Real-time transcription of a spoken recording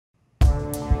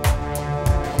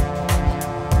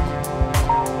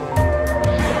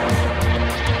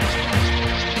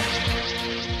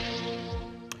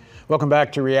Welcome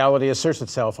back to Reality Asserts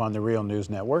Itself on the Real News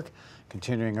Network.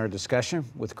 Continuing our discussion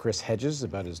with Chris Hedges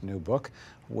about his new book,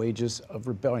 Wages of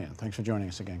Rebellion. Thanks for joining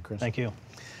us again, Chris. Thank you.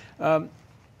 One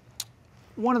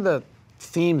of the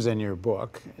themes in your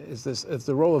book is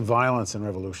the role of violence in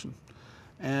revolution.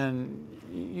 And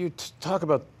you talk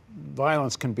about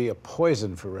violence can be a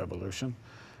poison for revolution.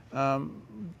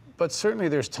 But certainly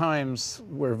there's times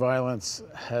where violence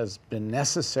has been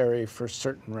necessary for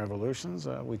certain revolutions.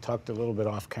 We talked a little bit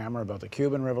off camera about the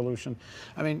Cuban Revolution.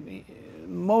 I mean,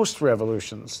 most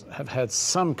revolutions have had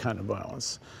some kind of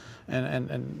violence.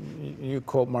 And you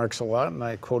quote Marx a lot, and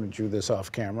I quoted you this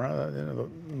off camera.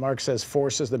 Marx says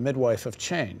force is the midwife of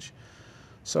change.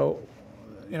 So,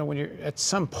 when you're at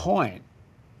some point,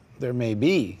 there may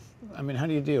be. I mean, how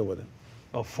do you deal with it?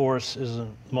 Well, force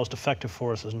isn't, most effective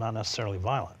force is not necessarily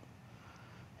violent.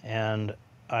 And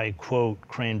I quote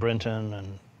Crane Brinton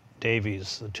and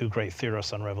Davies, the two great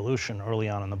theorists on revolution, early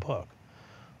on in the book,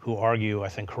 who argue, I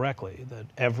think correctly, that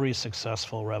every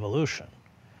successful revolution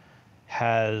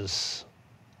has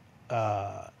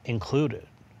included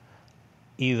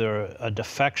either a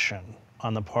defection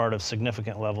on the part of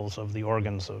significant levels of the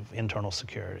organs of internal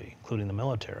security, including the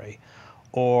military,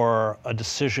 or a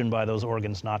decision by those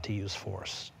organs not to use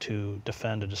force to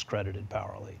defend a discredited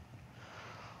power elite.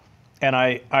 And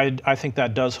I think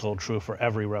that does hold true for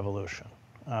every revolution,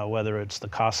 whether it's the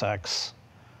Cossacks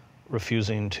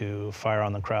refusing to fire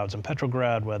on the crowds in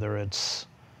Petrograd, whether it's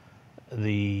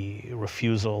the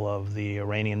refusal of the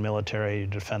Iranian military to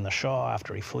defend the Shah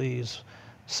after he flees.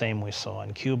 Same we saw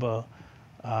in Cuba.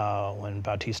 When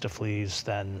Bautista flees,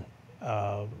 then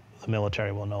the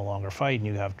military will no longer fight, and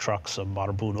you have trucks of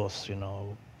barbudos,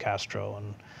 Castro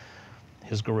and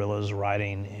his guerrillas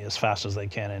riding as fast as they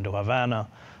can into Havana.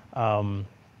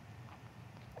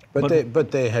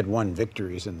 But they had won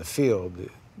victories in the field,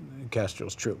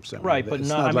 Castro's troops. I mean, right, but it's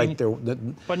not like there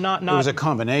was a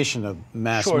combination of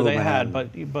mass movement. Sure, they had,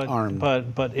 armed.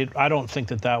 but I don't think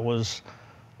that was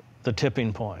the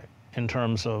tipping point in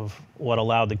terms of what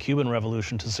allowed the Cuban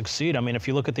Revolution to succeed. I mean, if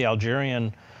you look at the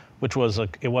Algerian, which was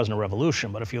it wasn't a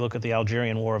revolution, but if you look at the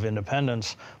Algerian War of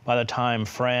Independence, by the time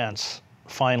France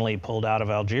finally pulled out of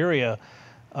Algeria,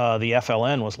 the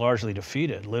FLN was largely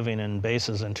defeated, living in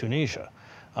bases in Tunisia,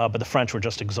 but the French were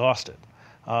just exhausted.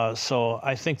 So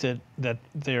I think that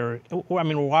we're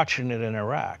watching it in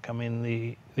Iraq. I mean,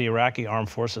 the Iraqi armed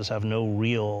forces have no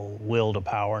real will to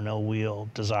power, no real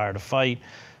desire to fight.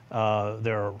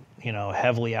 They're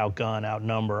heavily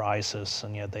outnumber ISIS,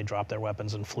 and yet they drop their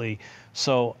weapons and flee.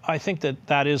 So I think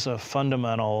that is a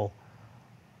fundamental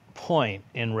point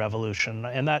in revolution,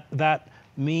 and that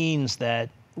means that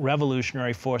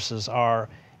revolutionary forces are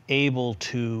able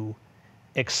to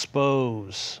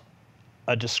expose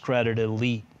a discredited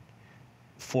elite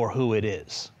for who it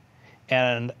is.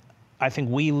 And I think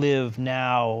we live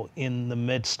now in the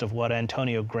midst of what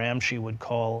Antonio Gramsci would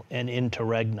call an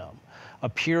interregnum, a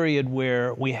period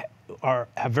where we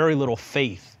have very little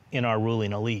faith in our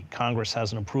ruling elite. Congress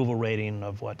has an approval rating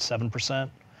of, what, 7%?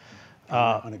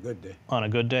 On a good day. On a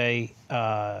good day.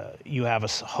 You have a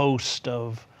host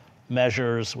of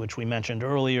measures, which we mentioned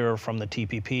earlier, from the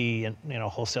TPP and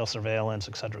wholesale surveillance,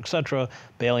 et cetera,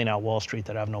 bailing out Wall Street,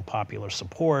 that have no popular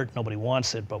support. Nobody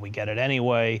wants it, but we get it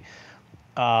anyway.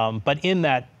 But in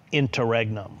that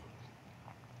interregnum,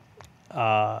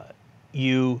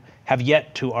 you have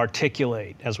yet to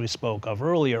articulate, as we spoke of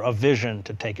earlier, a vision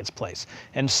to take its place.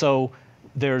 And so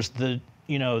there's the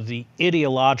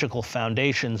ideological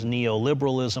foundations,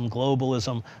 neoliberalism,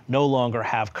 globalism, no longer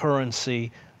have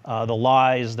currency. The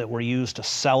lies that were used to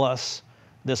sell us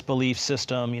this belief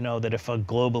system, that if a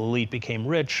global elite became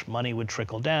rich, money would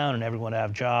trickle down and everyone would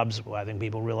have jobs, I think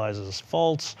people realize is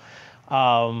false.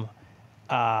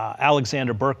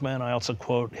 Alexander Berkman, I also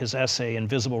quote his essay,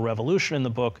 Invisible Revolution, in the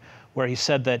book, where he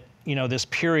said that, this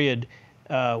period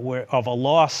of a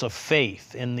loss of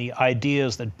faith in the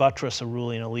ideas that buttress a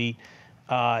ruling elite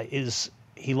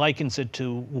he likens it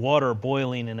to water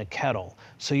boiling in a kettle.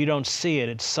 So you don't see it,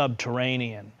 it's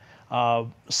subterranean.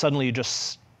 Suddenly you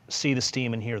just see the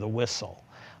steam and hear the whistle.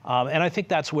 And I think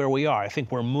that's where we are. I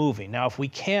think we're moving. Now, if we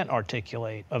can't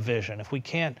articulate a vision, if we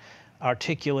can't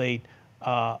articulate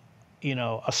a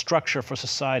structure for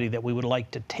society that we would like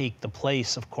to take the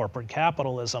place of corporate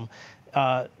capitalism,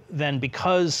 then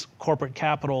because corporate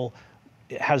capital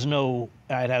has no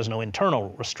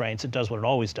internal restraints, it does what it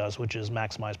always does, which is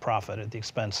maximize profit at the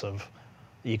expense of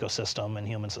the ecosystem and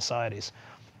human societies.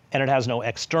 And it has no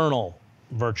external,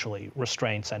 virtually,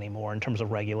 restraints anymore in terms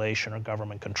of regulation or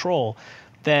government control,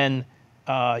 then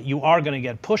you are going to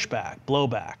get pushback,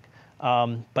 blowback.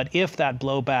 But if that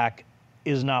blowback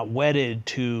is not wedded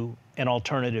to an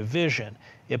alternative vision,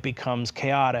 it becomes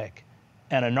chaotic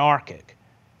and anarchic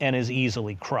and is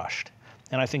easily crushed.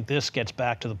 And I think this gets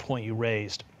back to the point you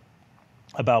raised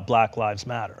about Black Lives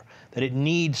Matter, that it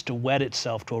needs to wed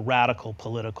itself to a radical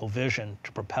political vision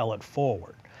to propel it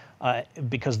forward,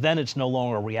 because then it's no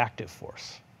longer a reactive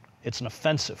force. It's an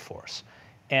offensive force.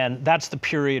 And that's the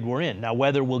period we're in. Now,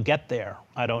 whether we'll get there,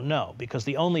 I don't know, because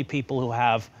the only people who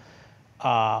have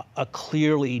a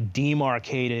clearly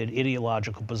demarcated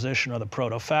ideological position are the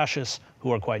proto-fascists,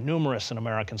 who are quite numerous in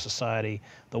American society,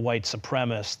 the white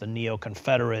supremacists, the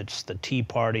neo-Confederates, the Tea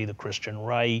Party, the Christian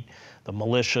right, the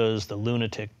militias, the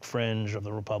lunatic fringe of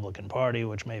the Republican Party,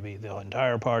 which may be the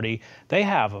entire party. They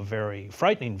have a very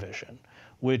frightening vision,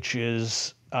 which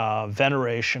is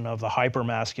veneration of the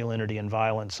hypermasculinity and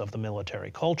violence of the military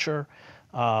culture.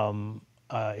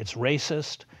 It's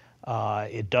racist.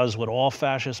 It does what all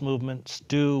fascist movements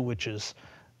do, which is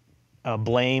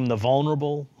blame the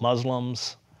vulnerable,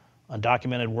 Muslims,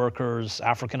 undocumented workers,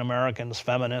 African Americans,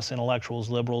 feminists, intellectuals,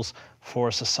 liberals,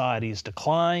 for society's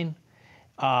decline.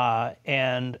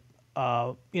 And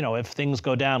if things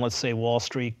go down, let's say Wall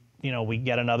Street, we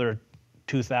get another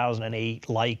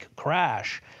 2008-like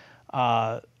crash,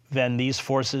 then these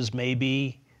forces may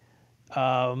be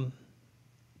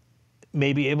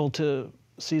able to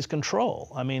seize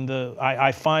control. I mean,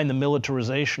 I find the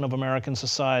militarization of American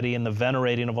society and the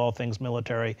venerating of all things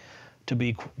military to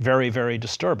be very, very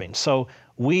disturbing. So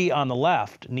we on the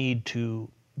left need to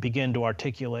begin to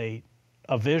articulate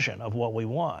a vision of what we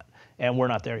want, and we're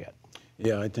not there yet.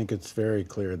 Yeah, I think it's very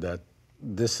clear that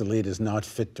this elite is not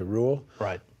fit to rule.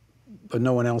 Right. But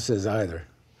no one else is either,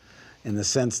 in the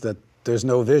sense that there's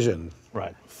no vision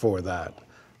right. for that.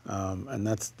 And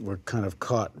we're kind of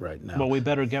caught right now. Well, we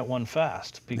better get one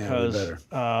fast, because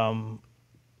yeah,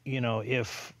 we better.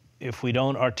 If we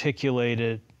don't articulate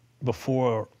it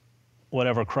before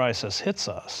whatever crisis hits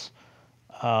us,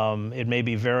 it may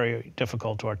be very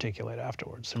difficult to articulate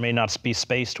afterwards. There may not be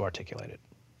space to articulate it.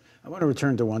 I want to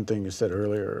return to one thing you said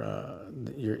earlier.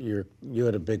 You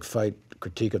had a big fight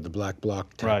critique of the black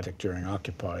bloc tactic during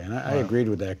Occupy, and I agreed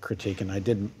with that critique, and I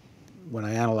did. When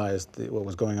I analyzed what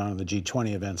was going on in the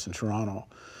G20 events in Toronto,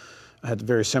 I had a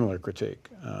very similar critique,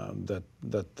 that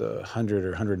the 100 or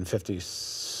 150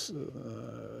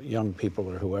 young people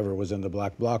or whoever was in the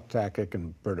black bloc tactic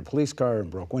and burned a police car and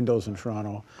broke windows in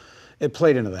Toronto, it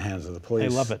played into the hands of the police.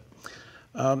 They love it.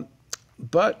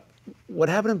 But what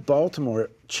happened in Baltimore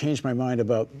changed my mind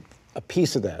about a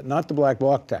piece of that, not the black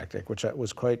bloc tactic, which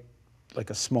was quite like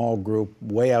a small group,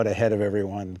 way out ahead of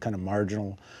everyone, kind of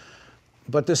marginal,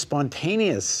 but the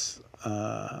spontaneous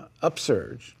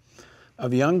upsurge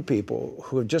of young people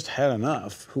who have just had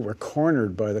enough, who were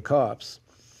cornered by the cops,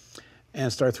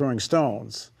 and start throwing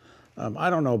stones. I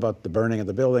don't know about the burning of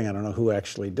the building. I don't know who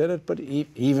actually did it, but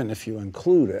even if you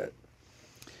include it,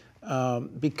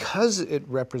 because it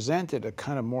represented a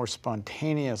kind of more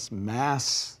spontaneous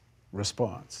mass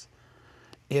response,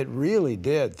 it really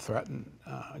did threaten,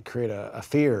 create a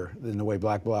fear in the way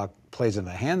black bloc plays in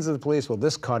the hands of the police. Well,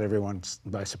 this caught everyone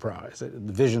by surprise. The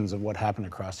visions of what happened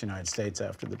across the United States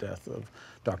after the death of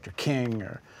Dr. King,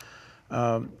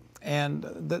 and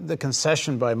the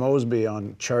concession by Mosby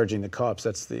on charging the cops,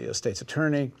 that's the state's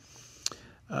attorney,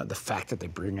 the fact that they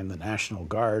bring in the National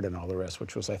Guard and all the rest,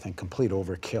 which was, I think, complete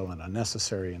overkill and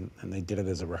unnecessary, and they did it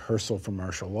as a rehearsal for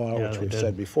martial law, which we've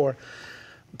said before.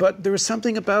 But there was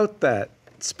something about that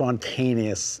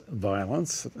spontaneous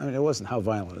violence. I mean, it wasn't how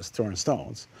violent as throwing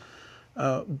stones,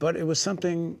 but it was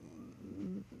something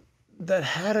that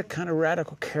had a kind of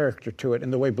radical character to it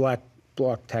in the way black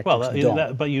bloc tactics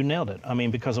don't. But you nailed it. I mean,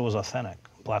 because it was authentic.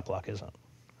 Black bloc isn't.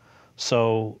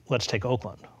 So let's take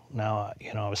Oakland. Now,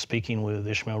 I was speaking with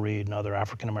Ishmael Reed and other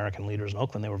African-American leaders in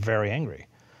Oakland. They were very angry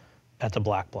at the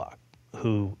black bloc,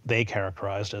 who they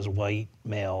characterized as white,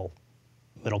 male,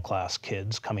 middle-class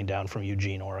kids coming down from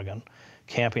Eugene, Oregon,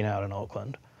 camping out in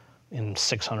Oakland in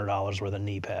 $600 worth of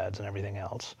knee pads and everything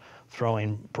else,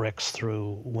 throwing bricks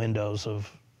through windows of,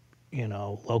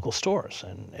 local stores.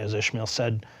 And as Ishmael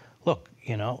said, look,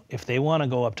 if they want to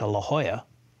go up to La Jolla,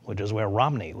 which is where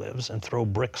Romney lives, and throw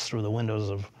bricks through the windows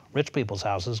of rich people's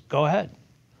houses, go ahead.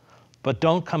 But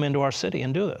don't come into our city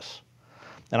and do this.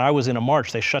 And I was in a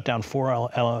march. They shut down 4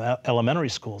 elementary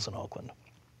schools in Oakland.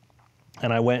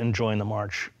 And I went and joined the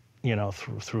march,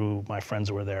 through my friends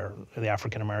who were there, the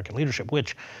African-American leadership,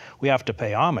 which we have to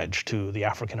pay homage to the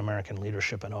African-American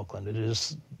leadership in Oakland. It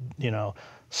is,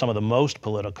 some of the most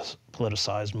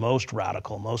politicized, most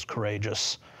radical, most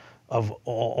courageous of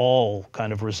all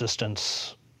kind of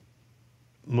resistance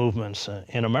movements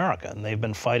in America. And they've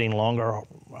been fighting longer,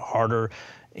 harder,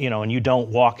 and you don't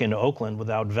walk into Oakland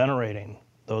without venerating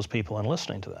those people and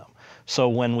listening to them. So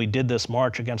when we did this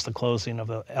march against the closing of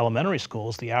the elementary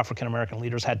schools, the African American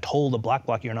leaders had told the Black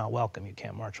Bloc, "You're not welcome, you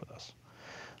can't march with us."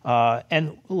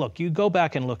 And look, you go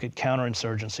back and look at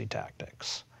counterinsurgency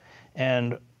tactics,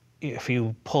 and if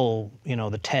you pull,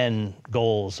 the 10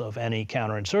 goals of any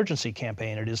counterinsurgency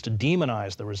campaign, it is to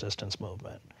demonize the resistance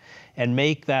movement and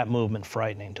make that movement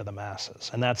frightening to the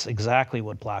masses. And that's exactly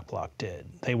what Black Bloc did.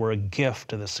 They were a gift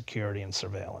to the security and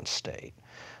surveillance state.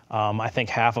 I think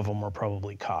half of them were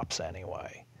probably cops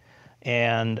anyway.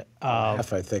 And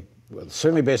half, I think, well,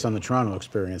 certainly based on the Toronto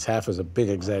experience, half is a big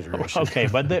exaggeration. Okay,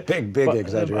 but big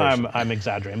exaggeration. I'm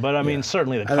exaggerating, but I mean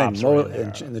certainly the cops were in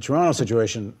there. In the Toronto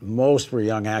situation, most were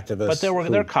young activists. But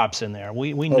there are cops in there.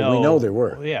 We know. We know there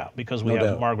were. Yeah, because we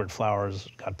have Margaret Flowers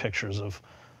got pictures of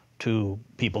 2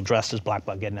 people dressed as Black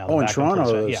Bloc getting out. In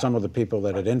Toronto, some of the people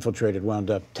that had infiltrated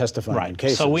wound up testifying in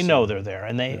cases. So we know they're there,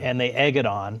 and they egg it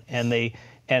on, and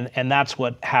that's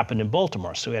what happened in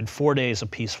Baltimore. So we had 4 days of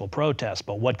peaceful protest,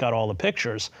 but what got all the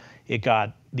pictures? It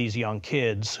got these young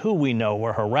kids who we know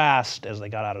were harassed as they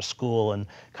got out of school and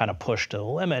kind of pushed to the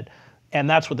limit. And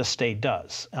that's what the state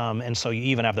does. And so you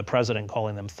even have the president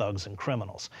calling them thugs and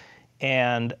criminals.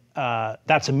 And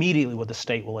that's immediately what the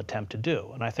state will attempt to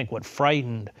do. And I think what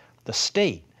frightened the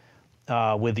state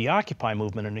with the Occupy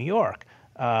movement in New York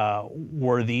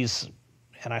were these,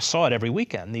 and I saw it every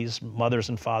weekend, these mothers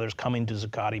and fathers coming to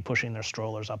Zuccotti, pushing their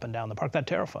strollers up and down the park. That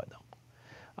terrified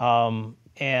them.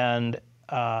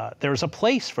 There's a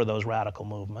place for those radical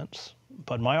movements,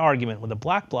 but my argument with the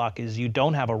Black Bloc is you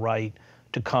don't have a right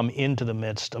to come into the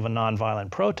midst of a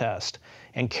nonviolent protest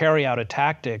and carry out a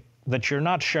tactic that you're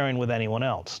not sharing with anyone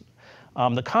else.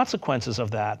 The consequences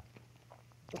of that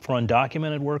for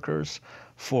undocumented workers,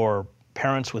 for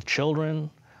parents with children,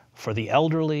 for the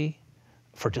elderly,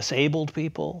 for disabled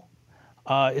people,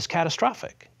 is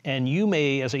catastrophic. And you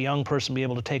may, as a young person, be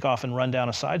able to take off and run down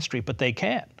a side street, but they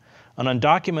can't. An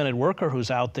undocumented worker who's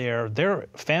out there, their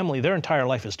family, their entire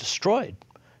life is destroyed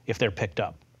if they're picked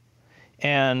up.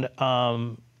 And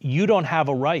you don't have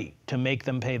a right to make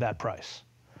them pay that price.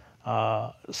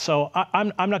 So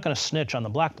I'm not going to snitch on the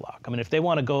Black Bloc. I mean, if they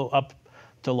want to go up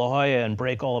to La Jolla and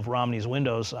break all of Romney's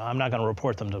windows, I'm not going to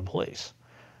report them to the police.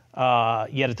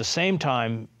 Yet at the same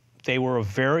time, they were a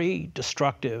very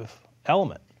destructive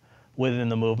element within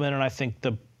the movement, and I think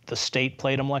the state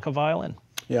played them like a violin.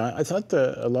 Yeah, I thought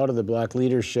a lot of the Black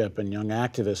leadership and young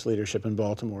activist leadership in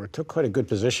Baltimore took quite a good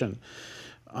position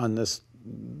on the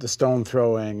stone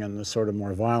throwing and the sort of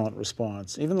more violent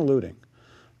response, even the looting,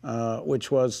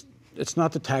 which was, it's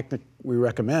not the tactic we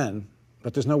recommend,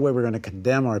 but there's no way we're going to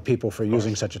condemn our people for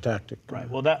using such a tactic. Right.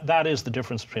 Well, that is the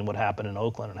difference between what happened in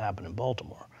Oakland and happened in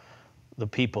Baltimore. The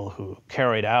people who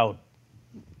carried out,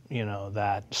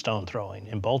 that stone throwing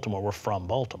in Baltimore were from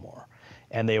Baltimore,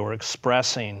 and they were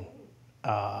expressing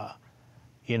an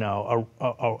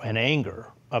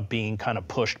anger of being kind of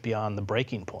pushed beyond the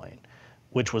breaking point,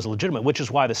 which was legitimate, which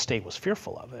is why the state was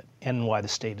fearful of it, and why the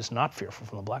state is not fearful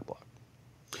from the Black Bloc.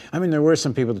 I mean, there were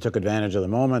some people that took advantage of the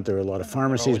moment. There were a lot of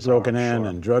pharmacies broken in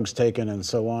and drugs taken and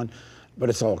so on, but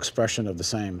it's all expression of the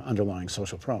same underlying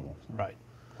social problem. Right.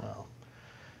 Well,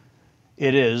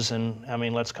 it is, and I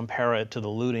mean, let's compare it to the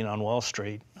looting on Wall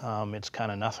Street. It's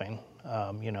kind of nothing.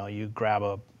 You grab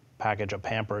a package of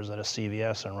Pampers at a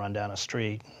CVS and run down a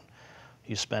street,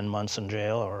 you spend months in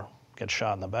jail or get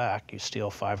shot in the back. You steal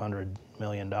 $500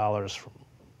 million from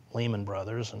Lehman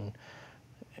Brothers, and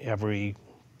every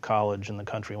college in the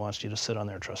country wants you to sit on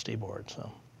their trustee board.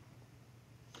 So,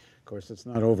 of course, it's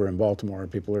not over in Baltimore.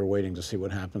 People are waiting to see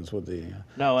what happens with the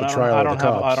no, and the trial I of the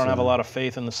cops. I don't have a lot of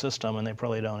faith in the system, and they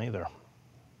probably don't either.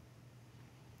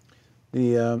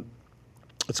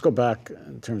 Let's go back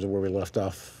in terms of where we left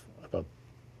off about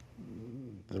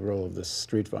the role of this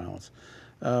street violence.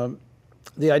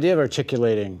 The idea of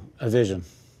articulating a vision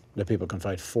that people can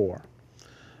fight for.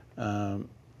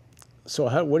 So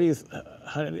how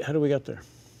do we get there?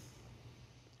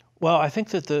 Well, I think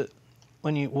that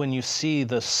when you see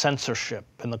the censorship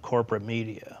in the corporate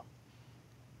media,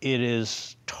 it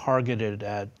is targeted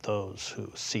at those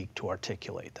who seek to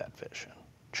articulate that vision.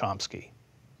 Chomsky,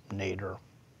 Nader,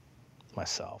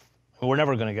 myself. We're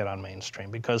never going to get on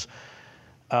mainstream because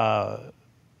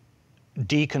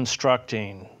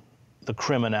deconstructing the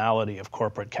criminality of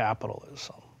corporate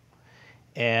capitalism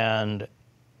and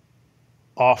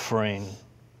offering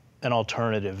an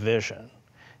alternative vision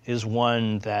is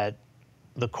one that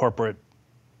the corporate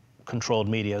controlled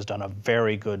media has done a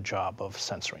very good job of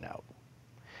censoring out.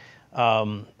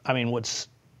 I mean, what's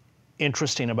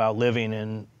interesting about living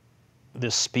in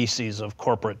this species of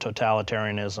corporate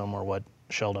totalitarianism, or what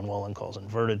Sheldon Wolin calls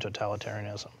inverted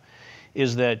totalitarianism,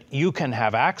 is that you can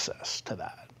have access to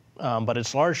that, but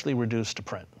it's largely reduced to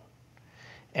print.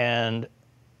 And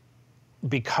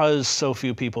because so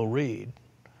few people read,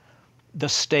 the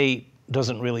state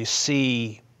doesn't really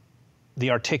see the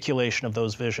articulation of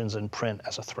those visions in print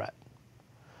as a threat,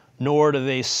 nor do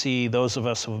they see those of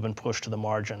us who have been pushed to the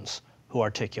margins who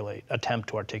attempt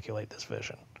to articulate this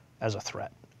vision as a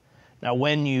threat. Now,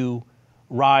 when you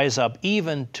rise up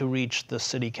even to reach the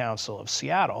City Council of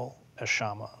Seattle, as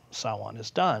Kshama Sawant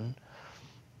has done,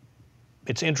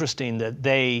 it's interesting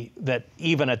that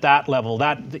even at that level,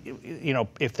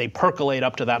 if they percolate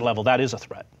up to that level, that is a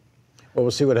threat. Well,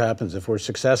 we'll see what happens if we're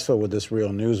successful with this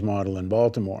real news model in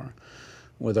Baltimore,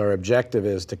 with our objective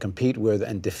is to compete with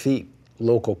and defeat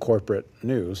local corporate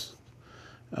news.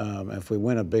 If we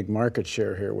win a big market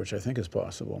share here, which I think is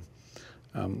possible,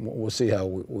 we'll see how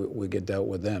we get dealt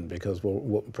with then, because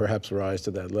we'll perhaps rise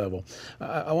to that level.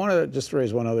 I want to just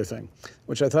raise one other thing,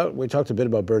 which I thought we talked a bit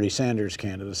about Bernie Sanders'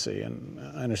 candidacy, and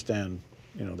I understand,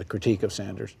 the critique of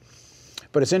Sanders.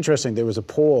 But it's interesting, there was a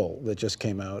poll that just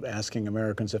came out asking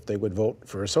Americans if they would vote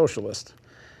for a socialist.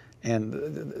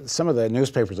 And some of the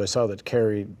newspapers I saw that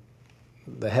carried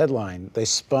the headline, they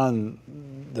spun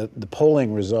the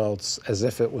polling results as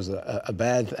if it was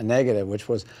a negative, which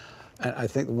was, I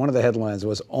think one of the headlines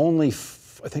was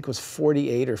I think it was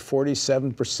 48 or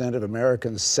 47% of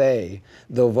Americans say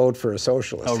they'll vote for a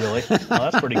socialist. Oh, really?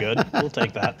 Well, that's pretty good. We'll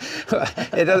take that.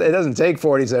 It doesn't take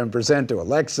 47% to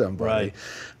elect somebody. Right.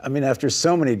 I mean, after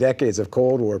so many decades of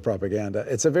Cold War propaganda,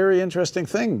 it's a very interesting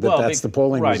thing that that's the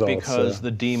polling results. Right, because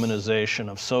the demonization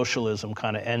of socialism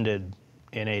kind of ended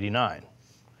in '89.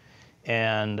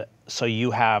 And so you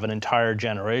have an entire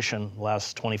generation, the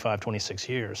last 25, 26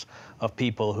 years, of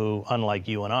people who, unlike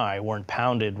you and I, weren't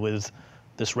pounded with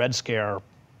this Red Scare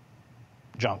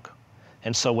junk.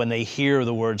 And so when they hear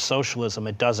the word socialism,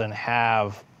 it doesn't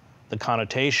have the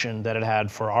connotation that it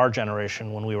had for our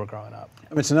generation when we were growing up.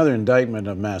 I mean, it's another indictment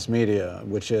of mass media,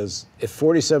 which is, if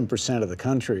 47% of the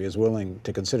country is willing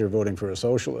to consider voting for a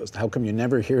socialist, how come you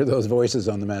never hear those voices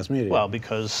on the mass media? Well,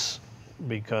 because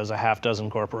a half dozen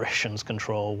corporations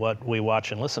control what we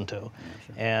watch and listen to. Yeah,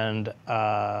 sure.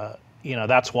 And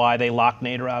that's why they locked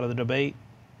Nader out of the debate.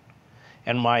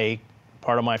 And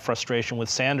part of my frustration with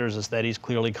Sanders is that he's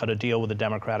clearly cut a deal with the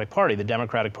Democratic Party. The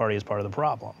Democratic Party is part of the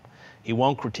problem. He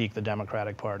won't critique the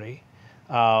Democratic Party.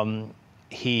 And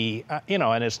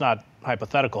it's not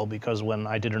hypothetical, because when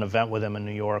I did an event with him in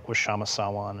New York with Kshama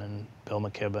Sawant and Bill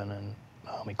McKibben and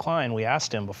Naomi Klein, we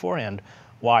asked him beforehand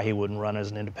why he wouldn't run as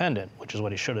an independent, which is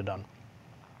what he should have done.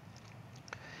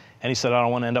 And he said, I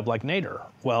don't want to end up like Nader.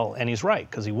 Well, and he's right,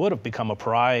 because he would have become a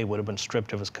pariah, he would have been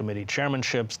stripped of his committee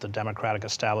chairmanships, the Democratic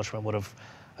establishment would have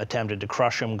attempted to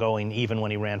crush him going even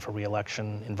when he ran for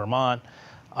re-election in Vermont.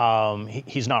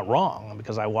 He's not wrong,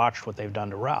 because I watched what they've done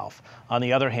to Ralph. On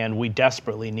the other hand, we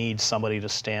desperately need somebody to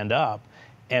stand up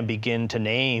and begin to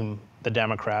name the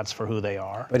Democrats for who they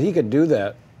are. But he could do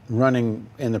that running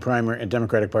in the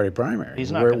Democratic Party primary. He's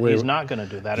not going to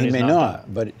do that. He may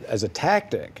not, but as a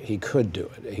tactic, he could do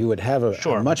it. He would have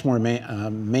a much more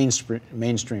mainstream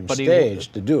stage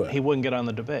to do it. He wouldn't get on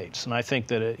the debates. And I think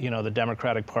that, the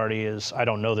Democratic Party is, I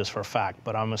don't know this for a fact,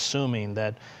 but I'm assuming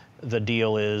that the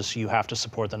deal is you have to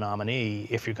support the nominee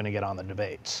if you're going to get on the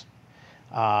debates.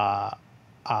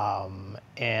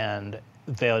 And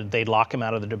they'd lock him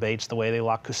out of the debates the way they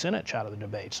locked Kucinich out of the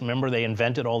debates. Remember, they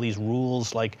invented all these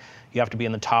rules, like you have to be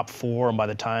in the top 4, and by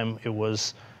the time it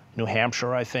was New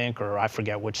Hampshire, I think, or I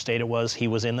forget which state it was, he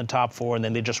was in the top 4, and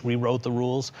then they just rewrote the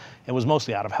rules. It was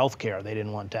mostly out of health care. They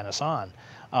didn't want Dennis on.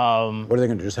 What are they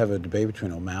going to just have a debate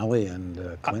between O'Malley and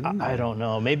Clinton? I don't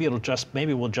know. Maybe we'll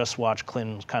just watch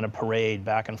Clinton kind of parade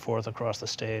back and forth across the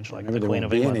stage like the Queen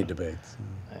of England. Maybe there won't be any debates.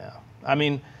 Yeah. I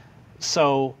mean,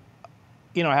 so,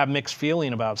 I have mixed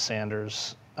feeling about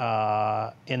Sanders.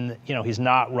 He's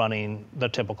not running the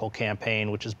typical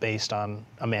campaign, which is based on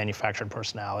a manufactured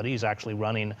personality. He's actually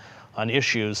running on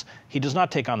issues. He does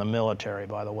not take on the military,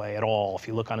 by the way, at all. If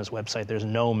you look on his website, there's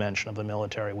no mention of the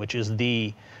military, which is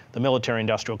the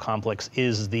military-industrial complex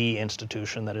is the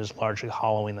institution that is largely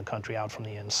hollowing the country out from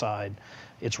the inside.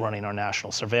 It's running our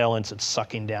national surveillance. It's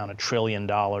sucking down $1 trillion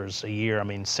a year. I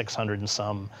mean, 600 and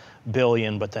some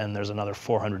billion, but then there's another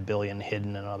 400 billion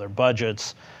hidden in other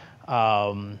budgets.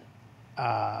 I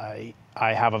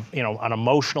have an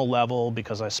emotional level,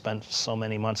 because I spent so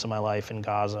many months of my life in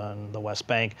Gaza and the West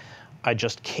Bank. I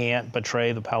just can't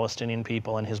betray the Palestinian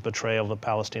people and his betrayal of the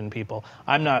Palestinian people.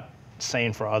 I'm not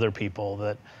saying for other people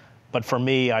that, but for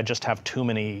me, I just have too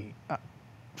many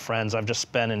friends. I've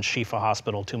just been in Shifa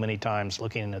Hospital too many times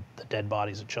looking at the dead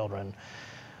bodies of children.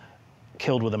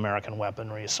 killed with American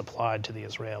weaponry supplied to the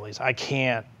Israelis. I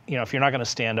can't, if you're not going to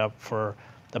stand up for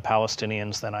the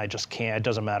Palestinians, then I just can't. It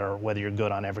doesn't matter whether you're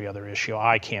good on every other issue.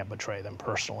 I can't betray them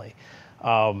personally.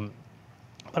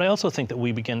 But I also think that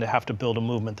we begin to have to build a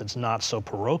movement that's not so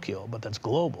parochial, but that's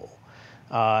global.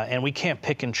 And we can't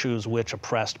pick and choose which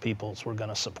oppressed peoples we're going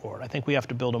to support. I think we have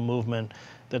to build a movement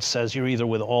that says you're either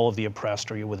with all of the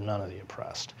oppressed or you're with none of the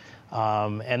oppressed.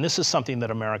 And this is something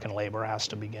that American labor has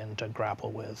to begin to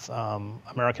grapple with.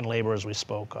 American labor, as we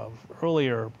spoke of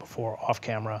earlier, before off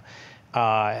camera,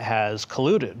 has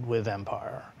colluded with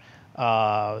empire.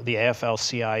 The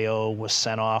AFL-CIO was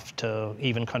sent off to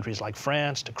even countries like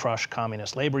France to crush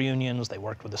communist labor unions. They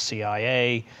worked with the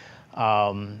CIA.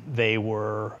 They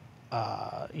were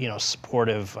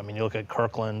supportive. I mean, you look at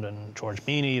Kirkland and George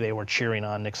Meany, they were cheering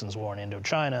on Nixon's war in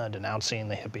Indochina, denouncing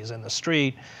the hippies in the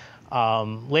street.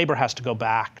 Labor has to go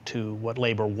back to what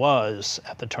labor was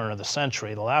at the turn of the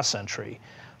century, the last century,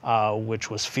 which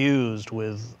was fused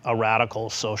with a radical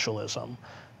socialism,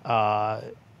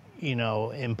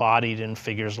 embodied in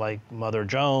figures like Mother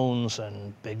Jones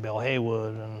and Big Bill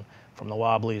Haywood and from the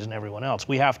Wobblies and everyone else.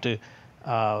 We have to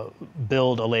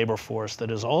build a labor force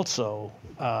that is also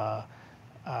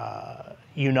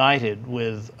united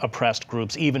with oppressed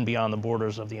groups, even beyond the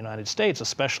borders of the United States,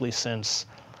 especially since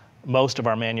most of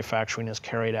our manufacturing is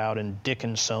carried out in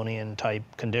Dickinsonian type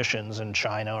conditions in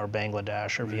China or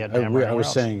Bangladesh or Vietnam. I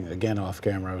was saying, again off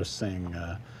camera, I was saying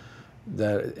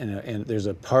that and there's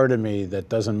a part of me that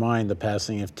doesn't mind the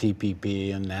passing of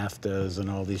TPP and NAFTAs and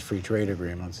all these free trade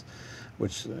agreements,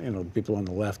 which people on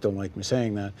the left don't like me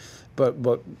saying that, but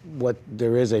what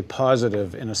there is a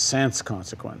positive, in a sense,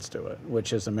 consequence to it,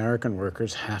 which is American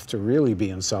workers have to really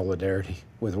be in solidarity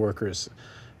with workers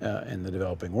in the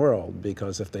developing world,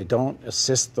 because if they don't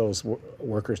assist those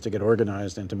workers to get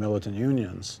organized into militant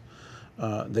unions,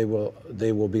 they will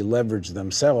be leveraged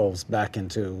themselves back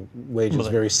into wages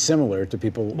very similar to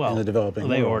people in the developing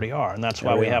world. They already are, and that's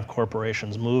why we have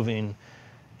corporations moving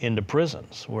into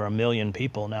prisons, where 1 million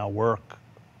people now work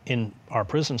in our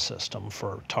prison system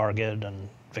for Target and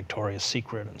Victoria's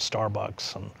Secret and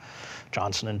Starbucks and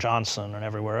Johnson & Johnson and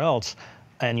everywhere else.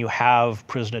 And you have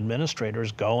prison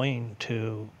administrators going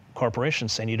to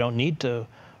corporations saying, you don't need to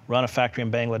run a factory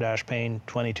in Bangladesh paying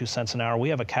 22 cents an hour. We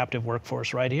have a captive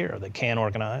workforce right here that can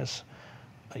organize.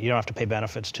 You don't have to pay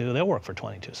benefits to. They'll work for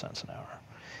 22 cents an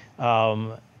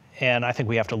hour. And I think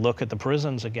we have to look at the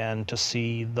prisons again to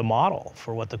see the model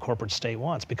for what the corporate state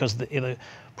wants, because the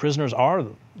prisoners are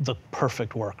the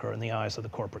perfect worker in the eyes of the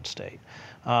corporate state.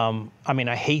 I mean,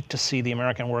 I hate to see the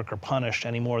American worker punished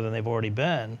any more than they've already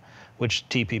been, which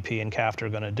TPP and CAFTA are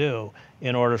going to do,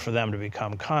 in order for them to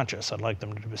become conscious. I'd like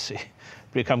them to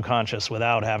become conscious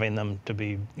without having them to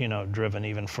be, driven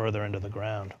even further into the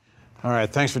ground. All right,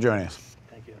 thanks for joining us.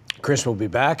 Thank you. Chris will be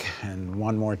back, and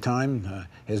one more time.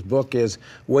 His book is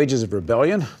Wages of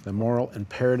Rebellion, The Moral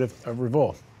Imperative of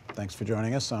Revolt. Thanks for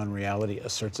joining us on Reality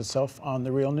Asserts Itself on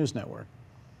the Real News Network.